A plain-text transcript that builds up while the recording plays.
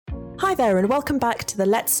Hi there, and welcome back to the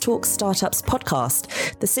Let's Talk Startups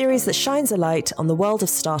podcast, the series that shines a light on the world of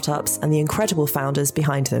startups and the incredible founders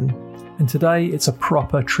behind them. And today it's a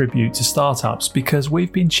proper tribute to startups because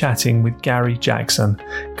we've been chatting with Gary Jackson,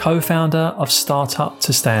 co-founder of Startup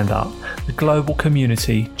to Stand Up, the global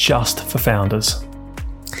community just for founders.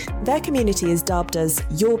 Their community is dubbed as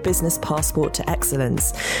your business passport to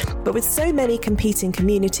excellence. But with so many competing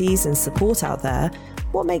communities and support out there,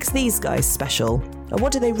 what makes these guys special? And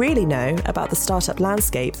what do they really know about the startup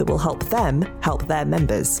landscape that will help them help their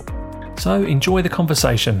members? So enjoy the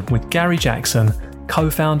conversation with Gary Jackson,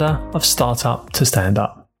 co-founder of Startup to Stand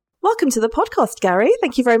Up. Welcome to the podcast, Gary.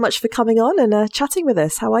 Thank you very much for coming on and chatting with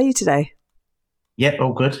us. How are you today? Yeah,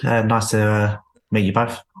 all good. Nice to meet you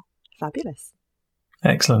both. Fabulous.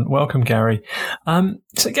 Excellent. Welcome, Gary.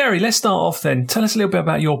 So, Gary, let's start off then. Tell us a little bit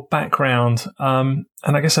about your background and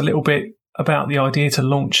I guess a little bit about the idea to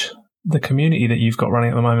launch the community that you've got running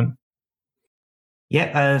at the moment.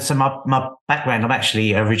 Yeah, so my background, I'm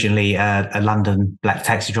actually originally a London black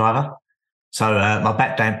taxi driver. So my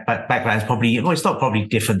background is probably, well, it's not probably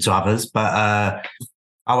different to others, but I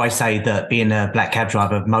always say that being a black cab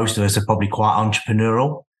driver, most of us are probably quite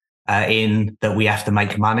entrepreneurial in that we have to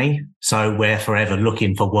make money. So we're forever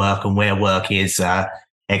looking for work and where work is,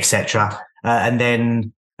 etc. And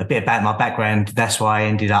then a bit about my background. That's why I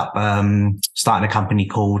ended up starting a company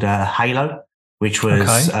called Halo, which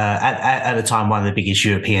was at the time one of the biggest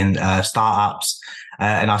European startups.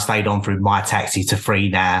 And I stayed on through My Taxi to Free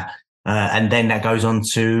now. And then that goes on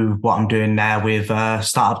to what I'm doing now with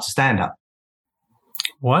Startup to Stand Up.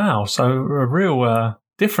 Wow. So a real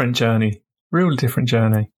different journey.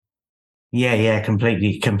 Yeah,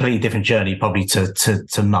 completely different journey, probably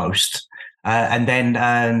to most. And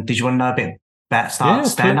then, did you want to know a bit about Startup to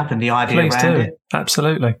Stand Up and the idea around it?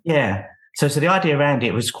 Absolutely. Yeah. So the idea around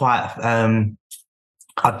it was quite.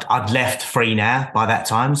 I'd left Free now by that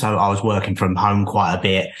time, so I was working from home quite a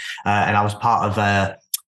bit, and I was part of a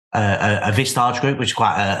Vistage group, which is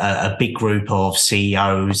quite a big group of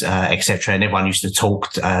CEOs, etc., and everyone used to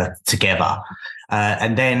talk together.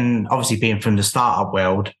 And then, obviously, being from the startup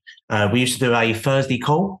world. We used to do a Thursday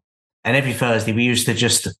call, and every Thursday we used to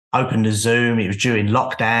just open the Zoom. It was during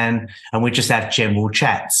lockdown, and we'd just have general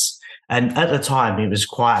chats. And at the time, it was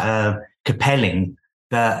quite compelling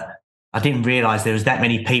that I didn't realize there was that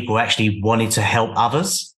many people actually wanted to help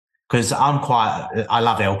others, because I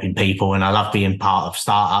love helping people and I love being part of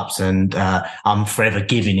startups, and I'm forever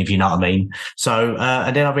giving, if you know what I mean. So,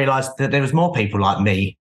 and then I realized that there was more people like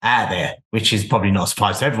me out there, which is probably not a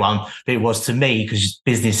surprise to everyone, but it was to me, because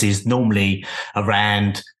business is normally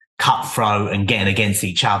around cutthroat and getting against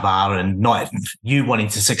each other and not you wanting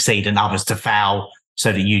to succeed and others to fail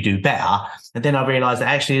so that you do better. And then I realized that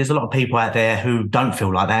actually there's a lot of people out there who don't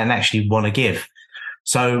feel like that and actually want to give.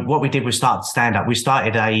 So what we did was start to stand up. We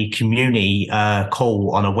started a community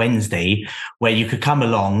call on a Wednesday where you could come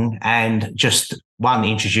along and just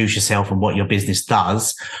introduce yourself and what your business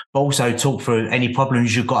does, but also talk through any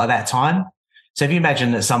problems you've got at that time. So if you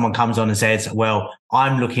imagine that someone comes on and says, well,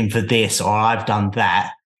 I'm looking for this, or I've done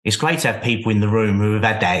that, it's great to have people in the room who have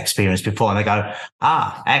had that experience before, and they go,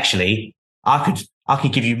 actually, I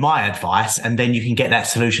could give you my advice, and then you can get that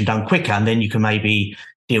solution done quicker, and then you can maybe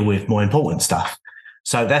deal with more important stuff.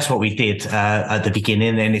 So that's what we did at the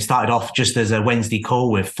beginning. And it started off just as a Wednesday call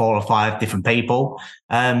with 4 or 5 different people.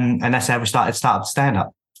 And that's how we started Startup to Stand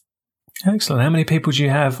Up. Excellent. How many people do you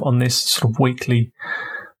have on this sort of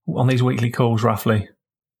on these weekly calls roughly?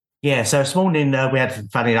 Yeah. So this morning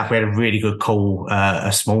funny enough, we had a really good call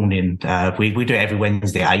this morning. We do it every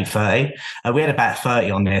Wednesday at 8:30. We had about 30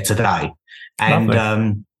 on there today.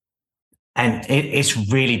 And, and it's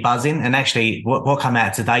really buzzing. And actually, what came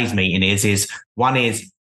out of today's meeting is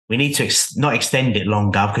we need to not extend it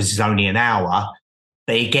longer because it's only an hour,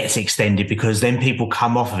 but it gets extended because then people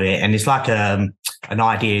come off of it, and it's like an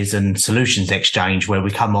ideas and solutions exchange where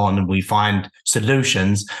we come on and we find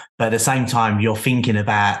solutions, but at the same time you're thinking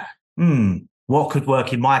about what could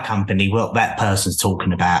work in my company, what that person's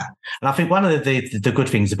talking about. And I think one of the good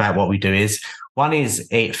things about what we do is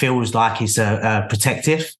it feels like it's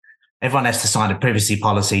protective. Everyone has to sign a privacy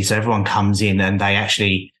policy. So everyone comes in and they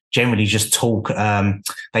actually generally just talk.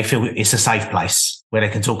 They feel it's a safe place where they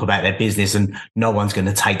can talk about their business and no one's going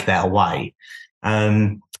to take that away.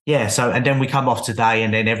 And then we come off today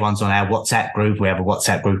and then everyone's on our WhatsApp group. We have a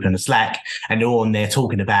WhatsApp group and a Slack, and they're all on there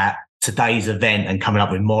talking about today's event and coming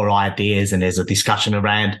up with more ideas. And there's a discussion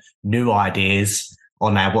around new ideas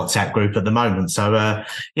on our WhatsApp group at the moment. So,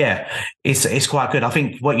 it's quite good. I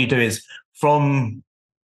think what you do is from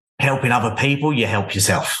helping other people, you help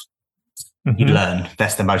yourself. you learn.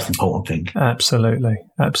 That's the most important thing. Absolutely.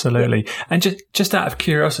 And just out of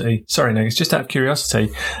curiosity,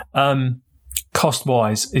 cost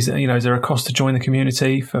wise, is there a cost to join the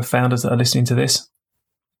community for founders that are listening to this?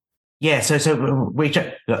 Yeah, so we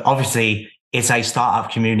obviously it's a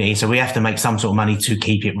startup community, so we have to make some sort of money to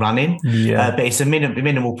keep it running. Yeah, but it's a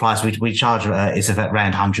minimal price. We charge it's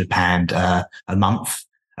around £100 a month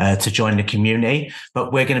to join the community.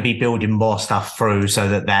 But we're going to be building more stuff through so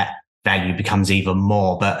that value becomes even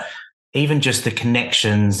more. But even just the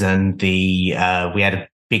connections and we had a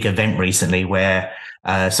big event recently where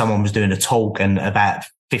someone was doing a talk and about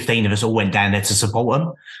 15 of us all went down there to support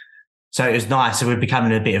them. So it was nice. So we're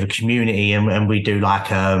becoming a bit of a community, and we do like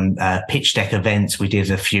pitch deck events. We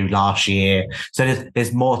did a few last year. So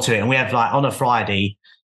there's more to it. And we have like on a Friday,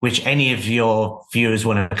 which any of your viewers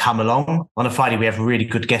want to come along, on a Friday, we have really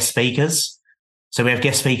good guest speakers. So we have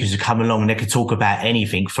guest speakers who come along and they can talk about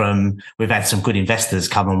anything we've had some good investors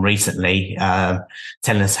come on recently,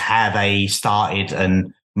 telling us how they started,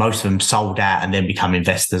 and most of them sold out and then become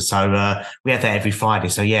investors. So we have that every Friday.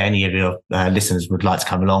 So yeah, any of your listeners would like to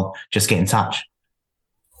come along, just get in touch.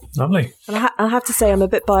 Lovely. And I have to say I'm a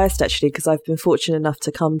bit biased actually, because I've been fortunate enough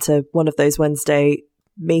to come to one of those Wednesday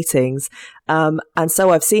meetings. And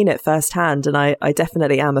so I've seen it firsthand, and I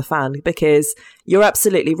definitely am a fan, because you're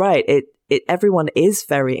absolutely right. Everyone is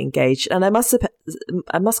very engaged. And I must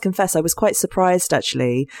confess, I was quite surprised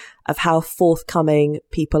actually of how forthcoming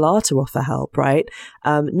people are to offer help, right?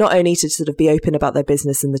 Not only to sort of be open about their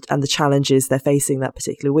business and the challenges they're facing that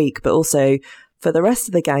particular week, but also for the rest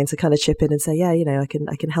of the gang to kind of chip in and say, yeah,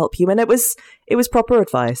 I can help you. And it was proper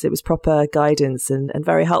advice. It was proper guidance and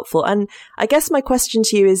very helpful. And I guess my question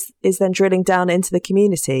to you is then drilling down into the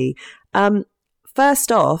community.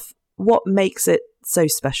 First off, what makes it so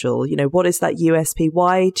special? What is that USP?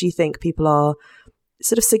 Why do you think people are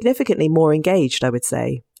sort of significantly more engaged, I would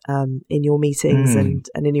say, in your meetings and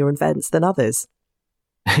in your events than others?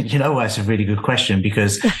 That's a really good question,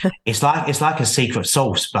 because it's like a secret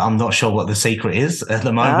sauce, but I'm not sure what the secret is at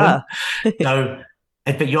the moment. So,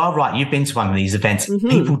 but you are right. You've been to one of these events. Mm-hmm.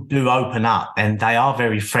 People do open up and they are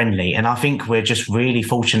very friendly. And I think we're just really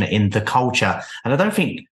fortunate in the culture. And I don't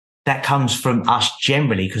think that comes from us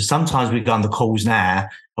generally, because sometimes we go on the calls now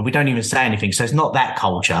and we don't even say anything. So it's not that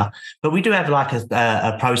culture, but we do have like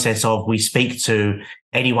a process of we speak to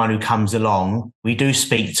anyone who comes along. We do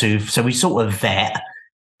speak to, so we sort of vet.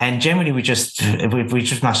 And generally, we just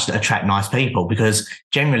must attract nice people, because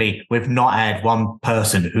generally we've not had one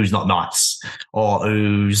person who's not nice or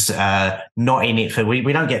who's not in it for.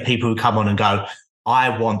 We don't get people who come on and go,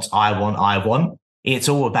 I want. It's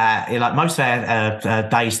all about, like, most of our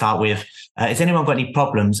days start with, has anyone got any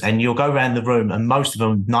problems? And you'll go around the room, and most of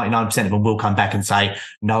them, 99% of them, will come back and say,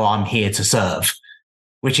 no, I'm here to serve,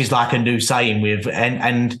 which is like a new saying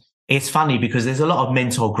and it's funny because there's a lot of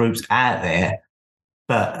mentor groups out there.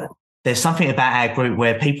 But there's something about our group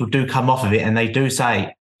where people do come off of it and they do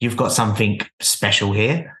say, you've got something special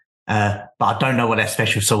here. But I don't know what that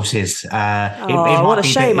special sauce is. What a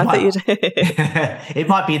shame. I thought you'd... It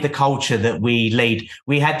might be the culture that we lead.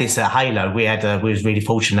 We had this at Halo. We was really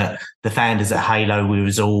fortunate. The founders at Halo,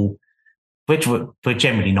 we're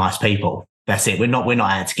generally nice people. That's it. We're not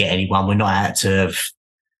out to get anyone. We're not out to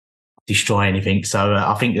destroy anything. So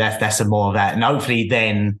I think that's a more of that. And hopefully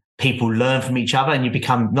then people learn from each other, and you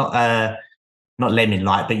become not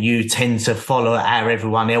lemming-like, but you tend to follow how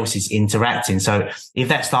everyone else is interacting. So if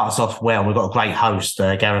that starts off well, we've got a great host,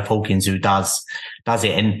 Gareth Hawkins, who does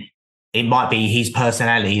it, and it might be his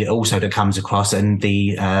personality also that comes across, and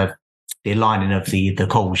the aligning of the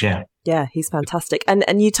calls. Yeah, he's fantastic.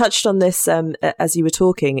 And you touched on this as you were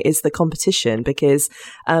talking, is the competition, because,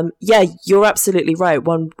 you're absolutely right.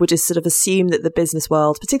 One would just sort of assume that the business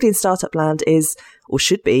world, particularly in startup land, is or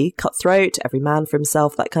should be cutthroat, every man for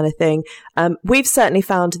himself, that kind of thing. We've certainly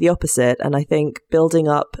found the opposite. And I think building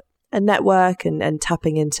up a network and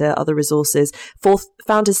tapping into other resources,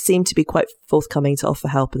 founders seem to be quite forthcoming to offer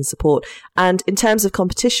help and support. And in terms of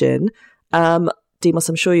competition, Demos,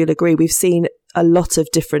 I'm sure you'll agree, we've seen a lot of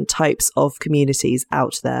different types of communities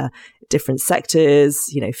out there, different sectors,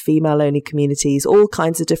 female-only communities, all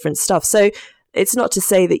kinds of different stuff. So it's not to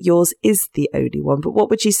say that yours is the only one, but what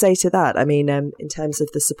would you say to that? I mean, in terms of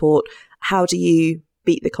the support, how do you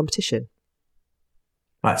beat the competition?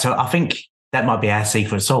 Right. So I think that might be our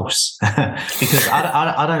secret sauce, because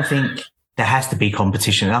I don't think there has to be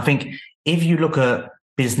competition. I think if you look at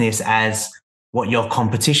business as what your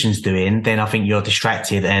competition's doing, then I think you're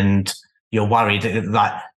distracted and you're worried.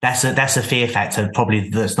 Like that's a fear factor, probably,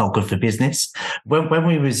 that's not good for business. When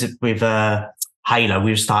we was with halo.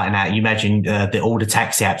 We were starting out. You imagine all the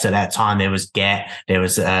taxi apps at that time. There was Get. There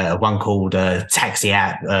was one called Taxi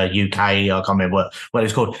App UK. I can't remember what it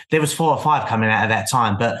was called. There was 4 or 5 coming out at that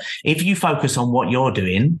time. But if you focus on what you're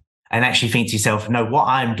doing and actually think to yourself, no, what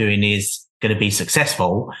I'm doing is going to be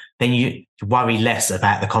successful, then you worry less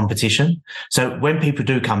about the competition. So when people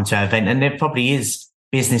do come to our event, and there probably is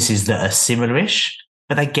businesses that are similar-ish,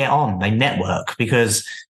 but they get on, they network, because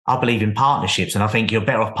I believe in partnerships, and I think you're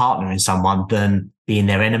better off partnering someone than being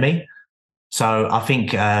their enemy. So I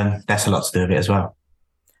think that's a lot to do with it as well.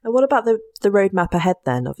 And what about the roadmap ahead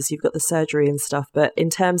then? Obviously, you've got the surgery and stuff, but in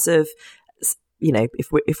terms of, you know,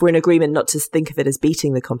 if we're in agreement not to think of it as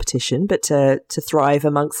beating the competition, but to thrive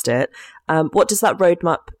amongst it, what does that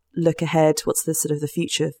roadmap look ahead? What's the sort of the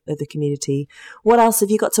future of the community? What else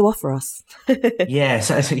have you got to offer us?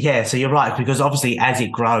 So you're right, because obviously as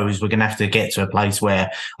it grows, we're going to have to get to a place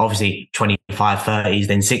where obviously 25, 30s,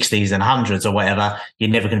 then 60s and 100s or whatever, you're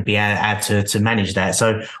never going to be able to manage that.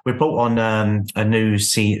 So we brought on a new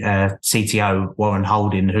CTO, Warren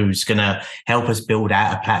Holding, who's going to help us build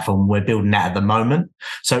out a platform. We're building that at the moment.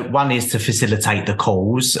 So one is to facilitate the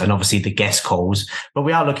calls and obviously the guest calls, but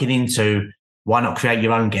we are looking into, why not create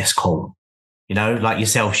your own guest call? You know, like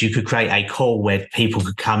yourselves, you could create a call where people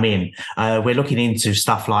could come in. We're looking into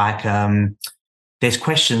stuff like there's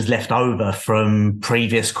questions left over from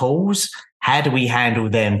previous calls. How do we handle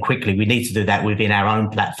them quickly? We need to do that within our own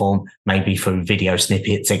platform, maybe through video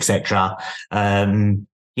snippets, etc.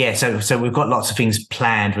 So we've got lots of things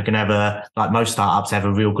planned. We're going to have like most startups, have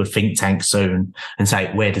a real good think tank soon and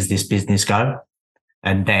say, where does this business go?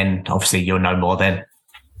 And then obviously you'll know more then.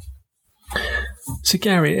 So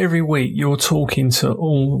Gary, every week you're talking to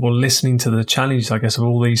listening to the challenges, I guess, of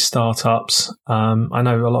all these startups. I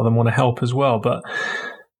know a lot of them want to help as well, but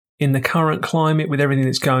in the current climate with everything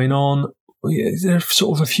that's going on, is there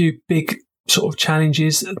sort of a few big sort of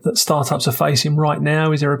challenges that startups are facing right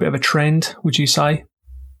now? Is there a bit of a trend, would you say?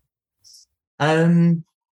 One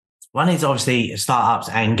is obviously startups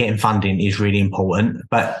and getting funding is really important,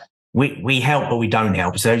 but we help, but we don't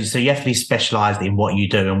help. So you have to be specialised in what you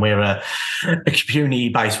do. And we're a community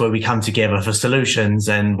base where we come together for solutions,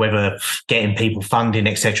 and whether getting people funding,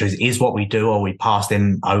 etc., is what we do, or we pass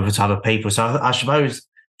them over to other people. So I suppose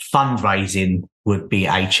fundraising would be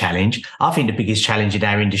a challenge. I think the biggest challenge in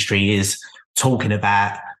our industry is talking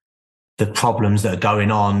about the problems that are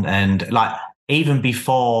going on. And like, even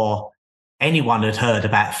before anyone had heard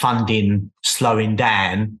about funding slowing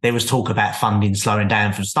down, there was talk about funding slowing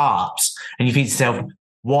down from startups. And you think to yourself,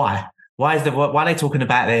 why? Why are they talking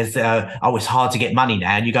about there's, it's hard to get money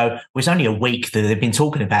now? And you go, well, it's only a week that they've been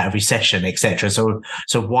talking about a recession, etc. So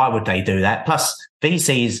why would they do that? Plus,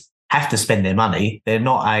 VCs have to spend their money. They're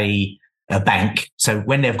not a bank. So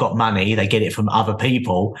when they've got money, they get it from other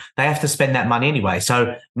people. They have to spend that money anyway.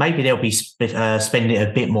 So maybe they'll be spending it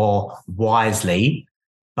a bit more wisely.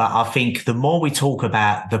 But I think the more we talk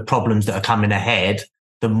about the problems that are coming ahead,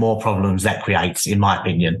 the more problems that creates, in my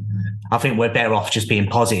opinion. I think we're better off just being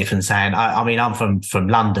positive and saying, I mean, I'm from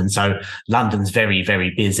London, so London's very,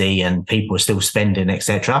 very busy and people are still spending,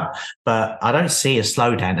 etc. But I don't see a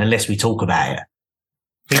slowdown unless we talk about it.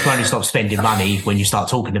 People only stop spending money when you start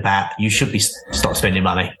talking about you should be stop spending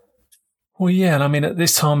money. Well, yeah, and I mean, at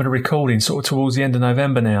this time of the recording, sort of towards the end of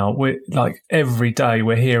November now, we're like every day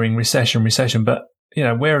we're hearing recession, but you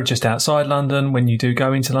know, we're just outside London. When you do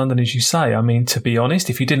go into London, as you say, I mean, to be honest,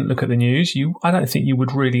 if you didn't look at the news, I don't think you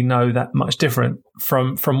would really know that much different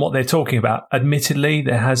from what they're talking about. Admittedly,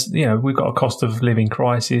 we've got a cost of living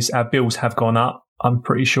crisis. Our bills have gone up. I'm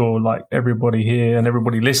pretty sure like everybody here and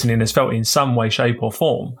everybody listening has felt in some way, shape or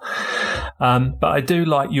form. But I do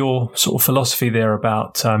like your sort of philosophy there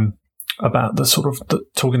about the sort of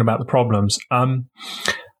talking about the problems.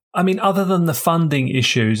 I mean, other than the funding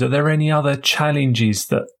issues, are there any other challenges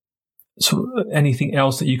that sort of anything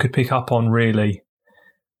else that you could pick up on really?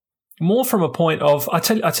 More from a point of, I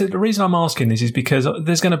tell you, the reason I'm asking this is because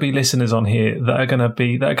there's going to be listeners on here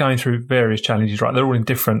that are going through various challenges, right? They're all in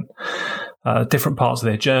different parts of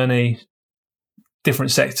their journey,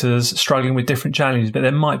 different sectors, struggling with different challenges, but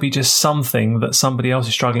there might be just something that somebody else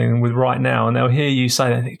is struggling with right now, and they'll hear you say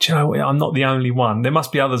that, do you know what, I'm not the only one. There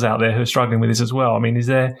must be others out there who are struggling with this as well. I mean, is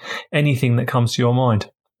there anything that comes to your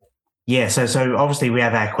mind? Yeah, so obviously we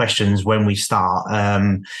have our questions when we start.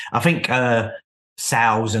 I think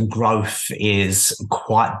sales and growth is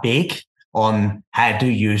quite big on how do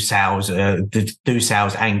you do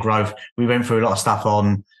sales and growth. We went through a lot of stuff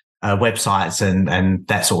on websites and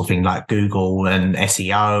that sort of thing, like Google and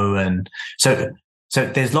SEO. And so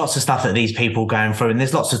there's lots of stuff that these people are going through, and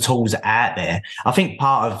there's lots of tools out there. I think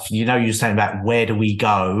part of, you were saying about where do we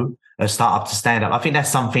go startup to stand up. I think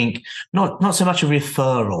that's something, not so much a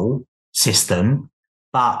referral system,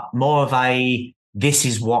 but more of a, this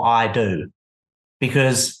is what I do.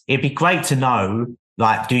 Because it'd be great to know,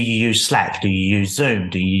 like, do you use Slack? Do you use Zoom?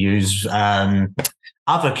 Do you use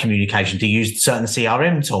other communication? Do you use certain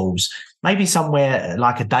CRM tools? Maybe somewhere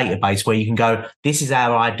like a database where you can go, this is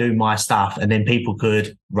how I do my stuff. And then people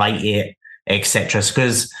could rate it, etc.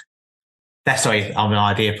 Because I'm an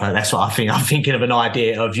idea person. That's what I think. I'm thinking of an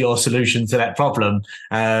idea of your solution to that problem.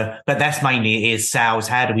 But that's mainly is sales.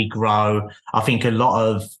 How do we grow? I think a lot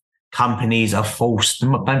of companies are forced,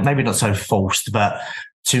 maybe not so forced, but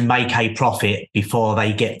to make a profit before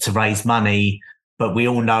they get to raise money. But we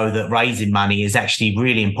all know that raising money is actually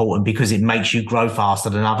really important because it makes you grow faster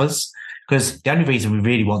than others. Because the only reason we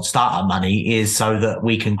really want startup money is so that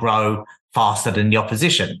we can grow faster than the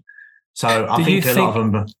opposition. So I think a lot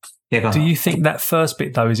of them... Do you think that first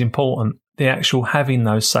bit, though, is important? The actual having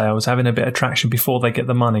those sales, having a bit of traction before they get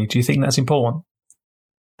the money. Do you think that's important?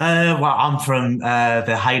 Well, I'm from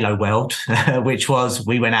the Halo world, which was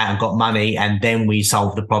we went out and got money and then we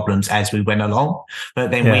solved the problems as we went along. But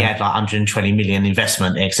then we had like 120 million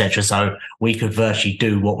investment, etc. So we could virtually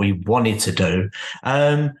do what we wanted to do.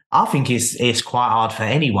 I think it's quite hard for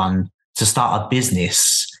anyone to start a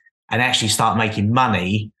business and actually start making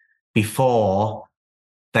money before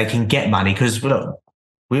they can get money. Because look,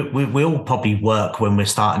 we all probably work when we're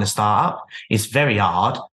starting a startup. It's very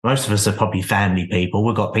hard. Most of us are probably family people.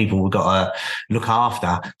 We've got people we've got to look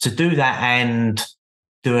after. To do that and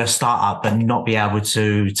do a startup but not be able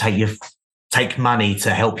to take money to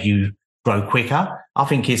help you grow quicker, I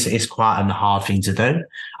think it's quite a hard thing to do.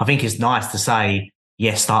 I think it's nice to say,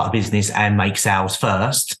 yes, start a business and make sales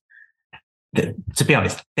first. To be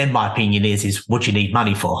honest, then my opinion is what you need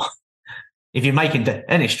money for. If you're making,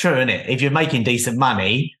 and it's true, isn't it? If you're making decent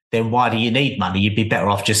money, then why do you need money? You'd be better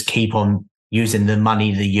off just keep on using the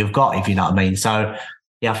money that you've got, if you know what I mean. So,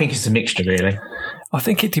 yeah, I think it's a mixture, really. I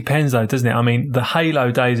think it depends, though, doesn't it? I mean, the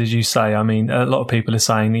Halo days, as you say, I mean, a lot of people are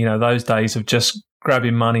saying, those days of just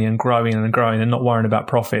grabbing money and growing and not worrying about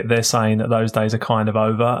profit. They're saying that those days are kind of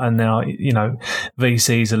over. And now,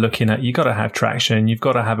 VCs are looking at, you've got to have traction. You've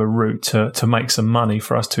got to have a route to make some money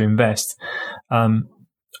for us to invest.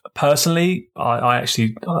 Personally, I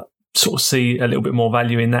actually sort of see a little bit more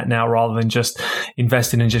value in that now rather than just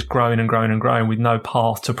investing and just growing with no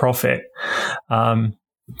path to profit.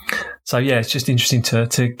 So, yeah, it's just interesting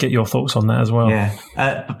to get your thoughts on that as well. Yeah.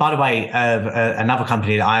 But by the way, another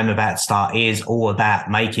company that I am about to start is all about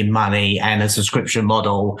making money and a subscription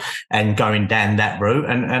model and going down that route.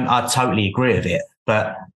 And I totally agree with it.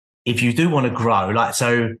 But if you do want to grow,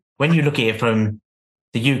 so when you look at it from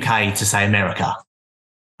the UK to, say, America,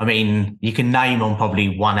 I mean, you can name on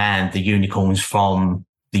probably one hand the unicorns from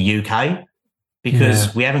the UK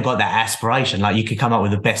because we haven't got that aspiration. Like, you could come up with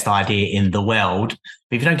the best idea in the world,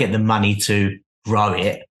 but if you don't get the money to grow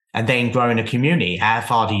it and then grow in a community, how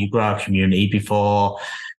far do you grow a community before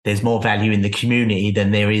there's more value in the community than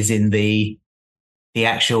there is in the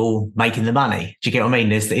actual making the money? Do you get what I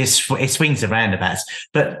mean? It swings and roundabouts.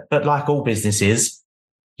 But like all businesses,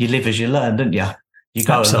 you live as you learn, don't you? You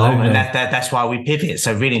go along, and that's why we pivot.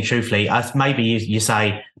 So really and truthfully, maybe you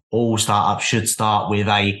say all startups should start with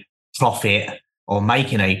a profit or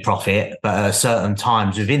making a profit, but at certain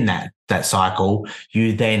times within that cycle,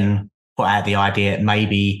 you then put out the idea,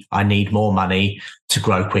 maybe I need more money to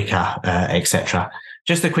grow quicker, etc.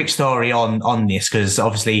 Just a quick story on this, because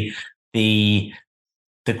obviously the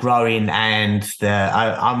growing and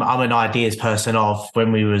I'm an ideas person of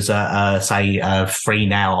when we was say Free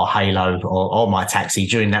Now or Halo or My Taxi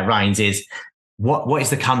during that reigns is what is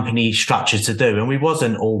the company structure to do? And we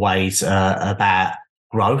wasn't always about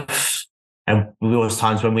growth, and there was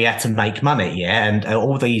times when we had to make money, and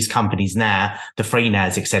all these companies now, the Free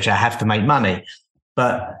Nows, etc., have to make money.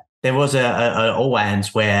 But there was a all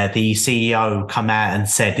hands where the CEO come out and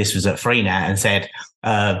said, this was at Free Now, and said,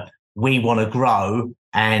 we want to grow.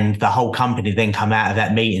 And the whole company then come out of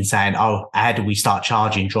that meeting saying, oh, how do we start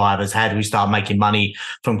charging drivers? How do we start making money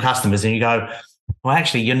from customers? And you go, well,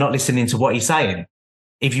 actually, you're not listening to what he's saying.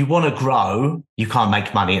 If you want to grow, you can't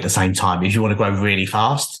make money at the same time if you want to grow really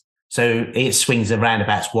fast. So it swings and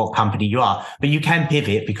roundabouts what company you are. But you can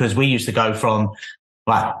pivot, because we used to go from,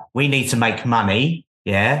 like, we need to make money,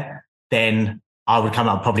 then I would come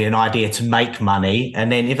up with probably an idea to make money.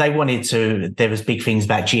 And then if they wanted to, there was big things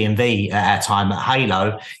about GMV at our time at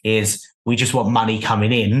Halo, is we just want money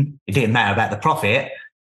coming in. It didn't matter about the profit.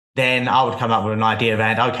 Then I would come up with an idea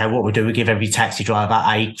around, okay, what we do, we give every taxi driver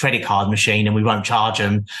a credit card machine and we won't charge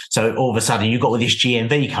them. So all of a sudden you've got all this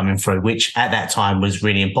GMV coming through, which at that time was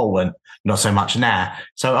really important. not so much now.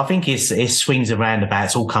 So I think it swings and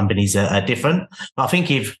roundabouts. All companies are different. But I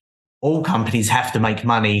think if all companies have to make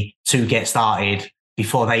money to get started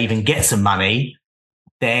before they even get some money,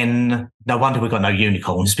 then no wonder we've got no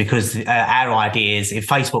unicorns, because our idea is if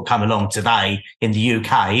Facebook come along today in the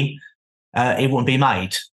UK, it wouldn't be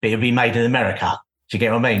made, but it would be made in America. Do you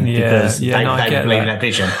get what I mean? Yeah, because they believe in that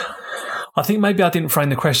vision. I think maybe I didn't frame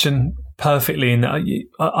the question perfectly. In that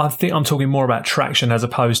I think I'm talking more about traction as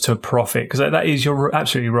opposed to profit, because that is, you're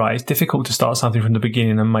absolutely right. It's difficult to start something from the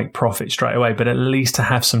beginning and make profit straight away, but at least to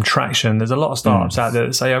have some traction. There's a lot of startups out there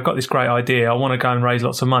that say, I've got this great idea, I want to go and raise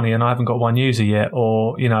lots of money, and I haven't got one user yet.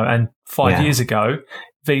 Or, and 5 years ago,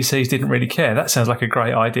 VCs didn't really care. That sounds like a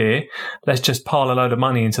great idea. Let's just pile a load of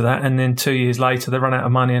money into that. And then 2 years later, they run out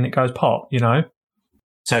of money and it goes pop,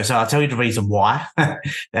 So I'll tell you the reason why.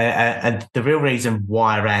 And the real reason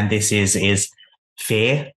why around this is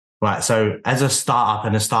fear, right? So as a startup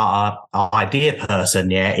and a startup idea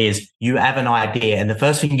person, is you have an idea and the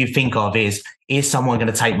first thing you think of is someone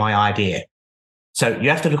going to take my idea? So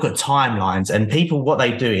you have to look at timelines, and people, what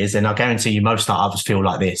they do is, and I guarantee you most startups feel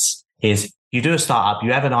like this, is you do a startup,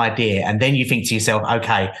 you have an idea, and then you think to yourself,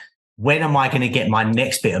 okay, when am I going to get my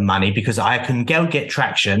next bit of money? Because I can go get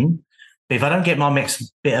traction. But if I don't get my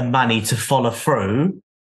next bit of money to follow through,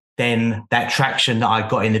 then that traction that I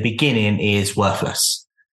got in the beginning is worthless.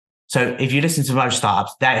 So if you listen to most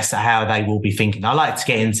startups, that's how they will be thinking. I like to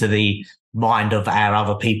get into the mind of how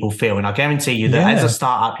other people feel. And I guarantee you that as a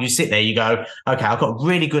startup, you sit there, you go, okay, I've got a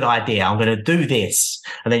really good idea. I'm going to do this.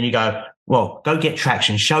 And then you go, well, go get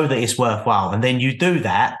traction, show that it's worthwhile. And then you do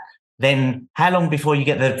that. Then how long before you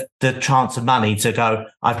get the chance of money to go,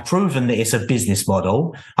 I've proven that it's a business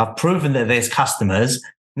model. I've proven that there's customers.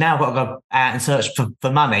 Now I've got to go out and search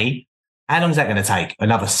for money. How long is that going to take?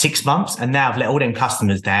 Another 6 months? And now I've let all them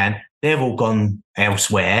customers down. They've all gone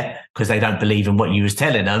elsewhere because they don't believe in what you was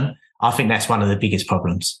telling them. I think that's one of the biggest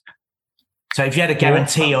problems. So if you had a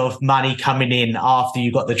guarantee of money coming in after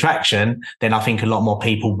you got the traction, then I think a lot more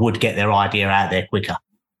people would get their idea out there quicker.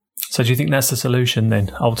 So do you think that's the solution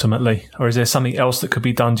then, ultimately? Or is there something else that could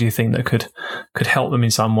be done, do you think, that could help them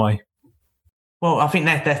in some way? Well, I think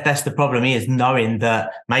that's the problem, is knowing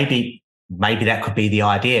that maybe that could be the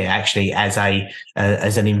idea. Actually, as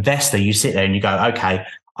an investor, you sit there and you go, okay,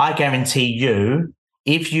 I guarantee you,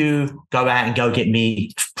 if you go out and go get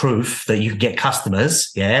me proof that you can get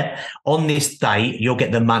customers, on this date, you'll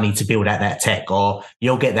get the money to build out that tech, or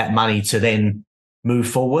you'll get that money to then move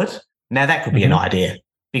forward. Now that could be an idea.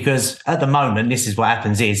 Because at the moment, this is what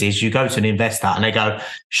happens is you go to an investor and they go,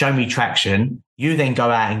 show me traction. You then go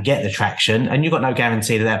out and get the traction, and you've got no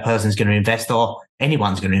guarantee that person's going to invest or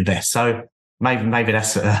anyone's going to invest. So maybe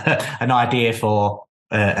that's an idea for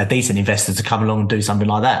a decent investor to come along and do something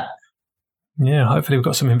like that. Yeah, hopefully we've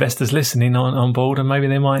got some investors listening on board, and maybe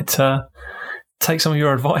they might take some of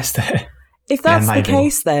your advice there. If that's the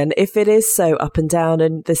case, then if it is so up and down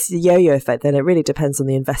and this yo-yo effect, then it really depends on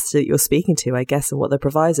the investor that you're speaking to, I guess, and what their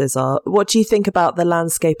provisos are. What do you think about the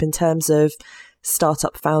landscape in terms of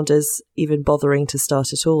startup founders even bothering to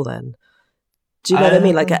start at all then? Do you know what I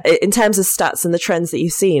mean? Like in terms of stats and the trends that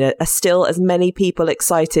you've seen, are still as many people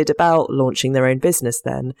excited about launching their own business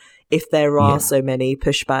then, if there are so many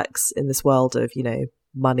pushbacks in this world of,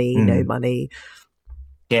 money, no money?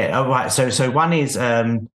 Yeah, all right. So one is...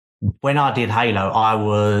 when I did Halo, I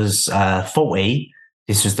was 40.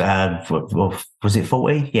 This was, was it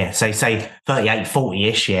 40? Yeah, say 38,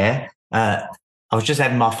 40-ish, yeah. I was just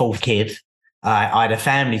having my fourth kid. I had a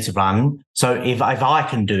family to run. So if I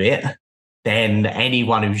can do it, then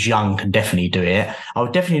anyone who's young can definitely do it. I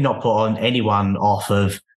would definitely not put on anyone off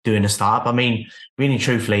of doing a startup. I mean, really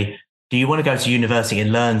truthfully, do you want to go to university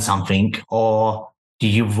and learn something, or do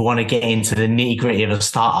you want to get into the nitty gritty of a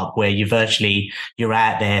startup where you're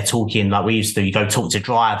out there talking like we used to? You go talk to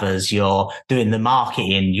drivers, you're doing the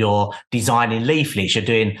marketing, you're designing leaflets,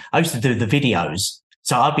 I used to do the videos.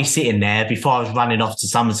 So I'd be sitting there before I was running off to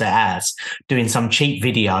Somerset House doing some cheap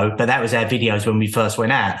video, but that was our videos when we first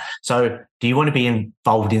went out. So do you want to be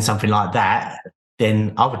involved in something like that?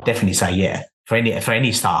 Then I would definitely say, yeah, for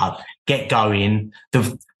any startup, get going.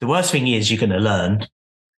 The worst thing is you're going to learn.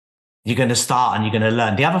 You're going to start and you're going to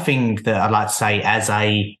learn. The other thing that I'd like to say as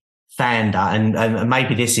a founder, and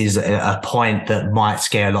maybe this is a point that might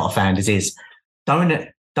scare a lot of founders, is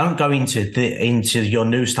don't go into your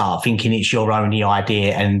new startup thinking it's your only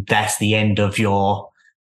idea and that's the end of your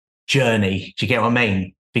journey. Do you get what I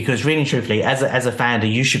mean? Because really and truthfully, as a founder,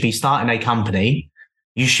 you should be starting a company.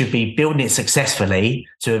 You should be building it successfully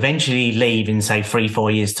to eventually leave in, say,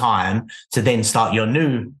 3-4 years' time to then start your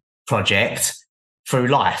new project through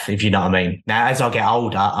life, if you know what I mean. Now, as I get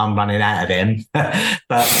older, I'm running out of them.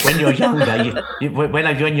 But when you're younger,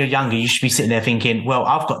 when you're younger, you should be sitting there thinking, well,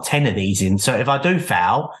 I've got 10 of these in. So if I do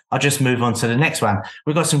foul, I'll just move on to the next one.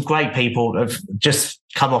 We've got some great people have just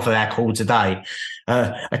come off of our call today.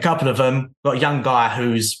 A couple of them, got a young guy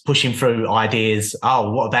who's pushing through ideas.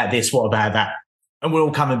 Oh, what about this? What about that? And we're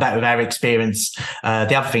all coming back with our experience.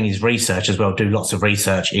 The other thing is research as well. Do lots of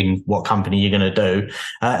research in what company you're going to do.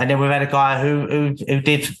 And then we've had a guy who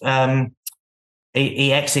did,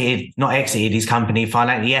 he not exited his company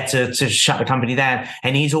finally. He had to shut the company down,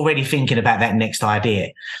 and he's already thinking about that next idea.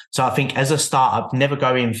 So I think as a startup, never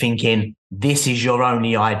go in thinking this is your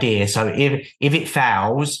only idea. So if it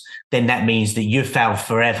fails, then that means that you've failed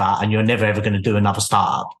forever and you're never ever going to do another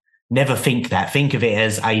startup. Never think that. Think of it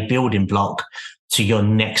as a building block to your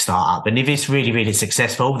next startup. And if it's really, really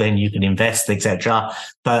successful, then you can invest, etc.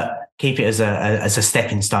 But keep it as a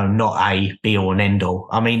stepping stone, not a be all and end all.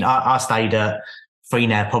 I mean, I stayed at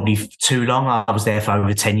Freenair probably too long. I was there for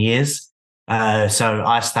over 10 years. So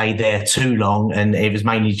I stayed there too long, and it was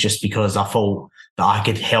mainly just because I thought that I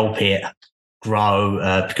could help it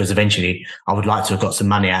grow, because eventually I would like to have got some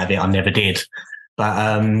money out of it. I never did.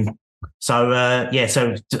 But so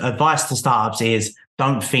advice to startups is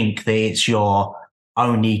don't think that it's your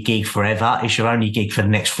only gig forever. It's your only gig for the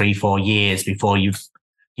next 3-4 years before you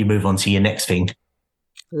move on to your next thing.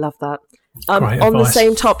 Love that. On the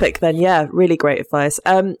same topic then, yeah, really great advice.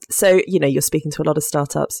 So, you're speaking to a lot of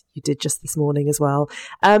startups. You did just this morning as well.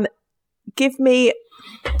 Give me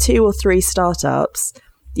 2 or 3 startups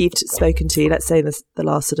you've spoken to, let's say the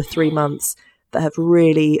last sort of 3 months, that have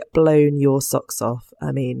really blown your socks off.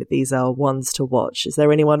 I mean, these are ones to watch. Is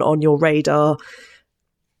there anyone on your radar?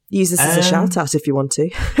 Use this as a shout out if you want to.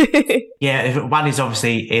 Yeah, one is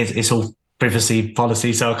obviously it's all privacy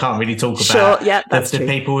policy, so I can't really talk about the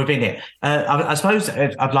people within it. I suppose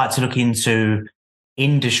I'd like to look into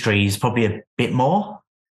industries probably a bit more.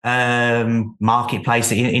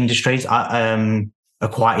 Marketplace industries are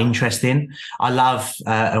quite interesting. I love,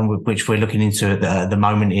 and which we're looking into at the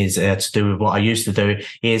moment is to do with what I used to do,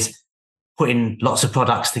 is putting lots of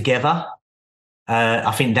products together.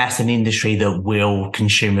 I think that's an industry that will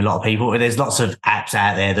consume a lot of people. There's lots of apps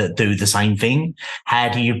out there that do the same thing. How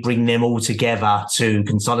do you bring them all together to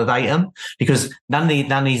consolidate them? Because none of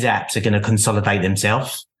these apps are going to consolidate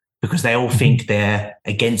themselves, because they all think they're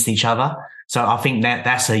against each other. So I think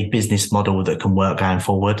that's a business model that can work going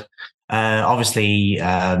forward. Obviously,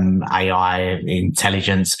 AI,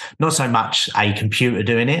 intelligence, not so much a computer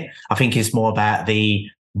doing it. I think it's more about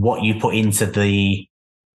what you put into the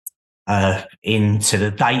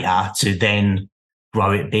data to then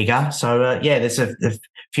grow it bigger. So there's a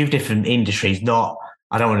few different industries.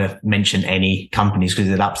 I don't want to mention any companies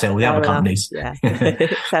because it'll upset all the other companies. Yeah,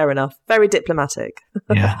 fair enough. Very diplomatic.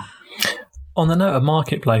 Yeah. On the note of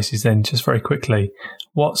marketplaces, then, just very quickly,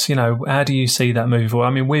 how do you see that moving forward? I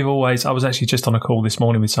mean, I was actually just on a call this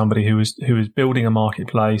morning with somebody who was building a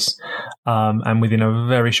marketplace, and within a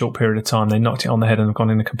very short period of time, they knocked it on the head and have gone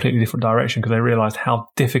in a completely different direction because they realized how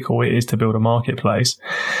difficult it is to build a marketplace.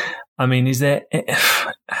 I mean,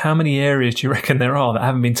 how many areas do you reckon there are that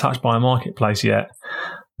haven't been touched by a marketplace yet?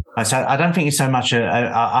 So I don't think it's so much.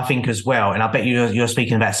 I think as well, and I bet you're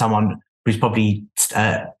speaking about someone who's probably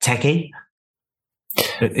techie.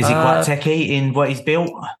 Is he quite techie in what he's built?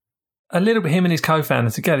 A little bit. Him and his co-founder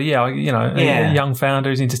together. Yeah, a young founder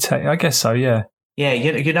who's into tech. I guess so. Yeah. Yeah.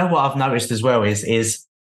 You know what I've noticed as well is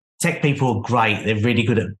tech people are great. They're really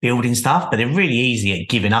good at building stuff, but they're really easy at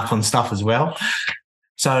giving up on stuff as well.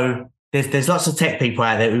 So there's lots of tech people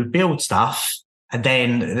out there who build stuff, and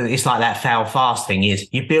then it's like that fail fast thing is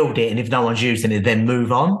you build it, and if no one's using it, then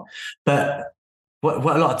move on. But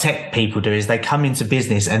what a lot of tech people do is they come into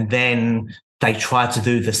business and then they try to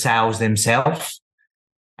do the sales themselves.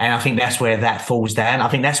 And I think that's where that falls down. I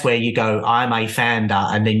think that's where you go, I'm a founder,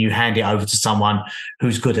 and then you hand it over to someone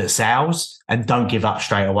who's good at sales and don't give up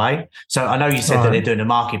straight away. So I know you said that they're doing a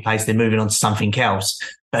marketplace, they're moving on to something else,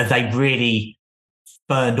 but they really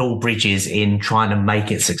burned all bridges in trying to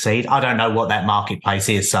make it succeed. I don't know what that marketplace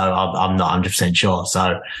is, so I'm not 100% sure.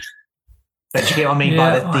 So, but you get what I mean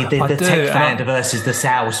by the tech founder versus the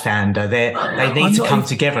sales founder. They need to come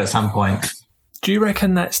together at some point. Do you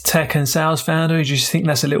reckon that's tech and sales founder? Or do you just think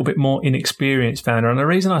that's a little bit more inexperienced founder? And the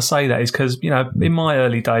reason I say that is because, in my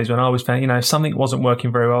early days when I was found, if something wasn't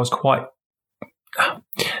working very well, I was quite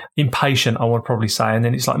impatient, I would probably say. And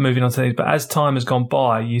then it's like moving on to things. But as time has gone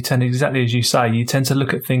by, you tend, exactly as you say, you tend to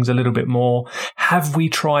look at things a little bit more. Have we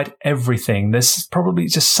tried everything? There's probably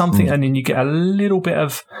just something. And then you get a little bit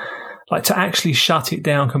of, like, to actually shut it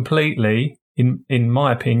down completely, in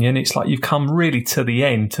my opinion, it's like you've come really to the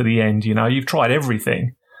end, you've tried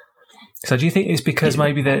everything. So do you think it's because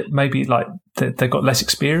maybe they've got less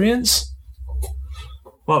experience?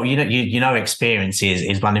 Well, experience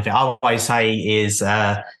is one of it. I always say is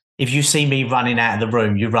if you see me running out of the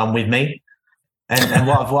room, you run with me. And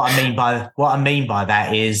what I mean by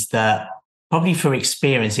that is that probably through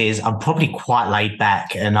experiences, I'm probably quite laid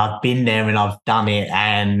back, and I've been there and I've done it,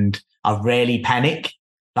 and I rarely panic.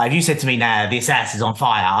 Like if you said to me now, this house is on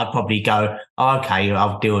fire, I'd probably go, oh, okay,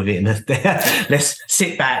 I'll deal with it. Let's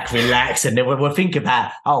sit back, relax, and then we'll think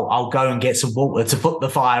about, I'll go and get some water to put the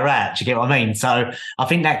fire out. Do you get what I mean? So I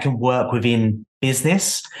think that can work within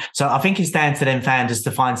business. So I think it's down to them founders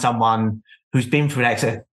to find someone who's been through that.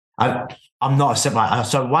 So I'm not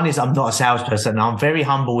so one is I'm not a salesperson. I'm very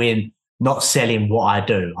humble in not selling what I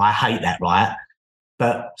do. I hate that, right?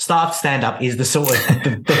 But Startup to Stand Up is the sort of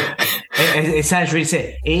it sounds really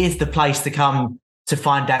silly. It is the place to come to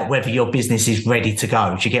find out whether your business is ready to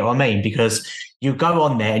go. Do you get what I mean? Because you go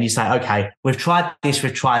on there and you say, okay, we've tried this,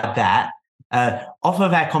 we've tried that. Off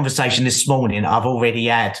of our conversation this morning, I've already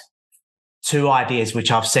had 2 ideas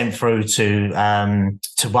which I've sent through to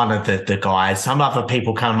one of the guys. Some other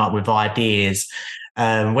people come up with ideas.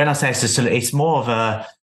 When I say it's more of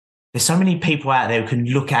there's so many people out there who can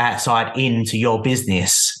look outside into your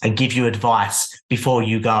business and give you advice before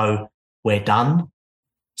you go, we're done.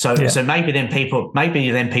 So maybe then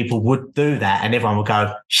people would do that, and everyone will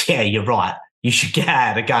go, yeah, you're right. You should get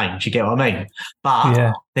out of the game. Do you get what I mean?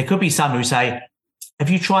 But there could be some who say, have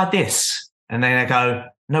you tried this? And then they go,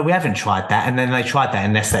 no, we haven't tried that. And then they tried that,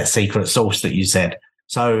 and that's that secret sauce that you said.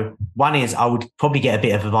 So one is I would probably get a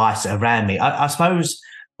bit of advice around me. I suppose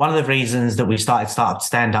one of the reasons that we started Startup to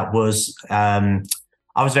Stand Up was I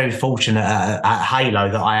was very fortunate at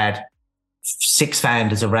Halo that I had 6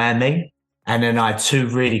 founders around me, and then I had 2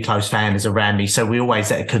 really close founders around me. So we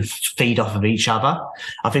always could feed off of each other.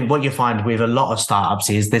 I think what you find with a lot of startups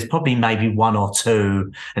is there's probably maybe 1 or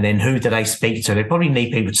 2, and then who do they speak to? They probably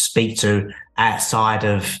need people to speak to outside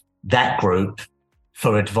of that group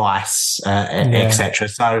for advice, etc.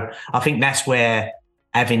 So I think that's where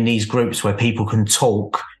having these groups where people can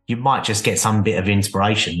talk, you might just get some bit of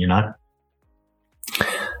inspiration,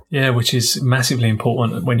 Yeah, which is massively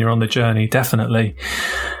important when you're on the journey, definitely.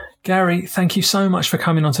 Gary, thank you so much for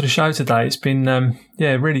coming onto the show today. It's been,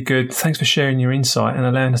 really good. Thanks for sharing your insight and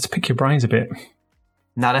allowing us to pick your brains a bit.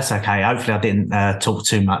 No, that's okay. Hopefully I didn't talk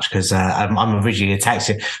too much because I'm originally a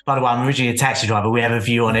taxi. By the way, I'm originally a taxi driver. We have a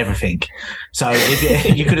view on everything. So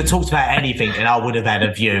if you could have talked about anything and I would have had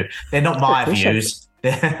a view. They're not my views.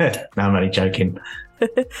 No, I'm only joking.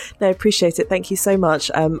 No, appreciate it. Thank you so much.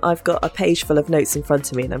 I've got a page full of notes in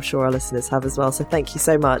front of me, and I'm sure our listeners have as well. So thank you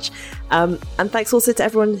so much. And thanks also to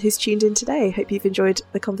everyone who's tuned in today. Hope you've enjoyed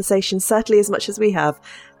the conversation, certainly as much as we have,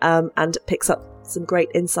 and picks up some great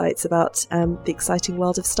insights about the exciting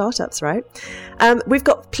world of startups, right? We've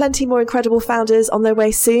got plenty more incredible founders on their way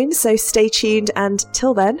soon, so stay tuned. And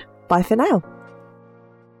till then, bye for now.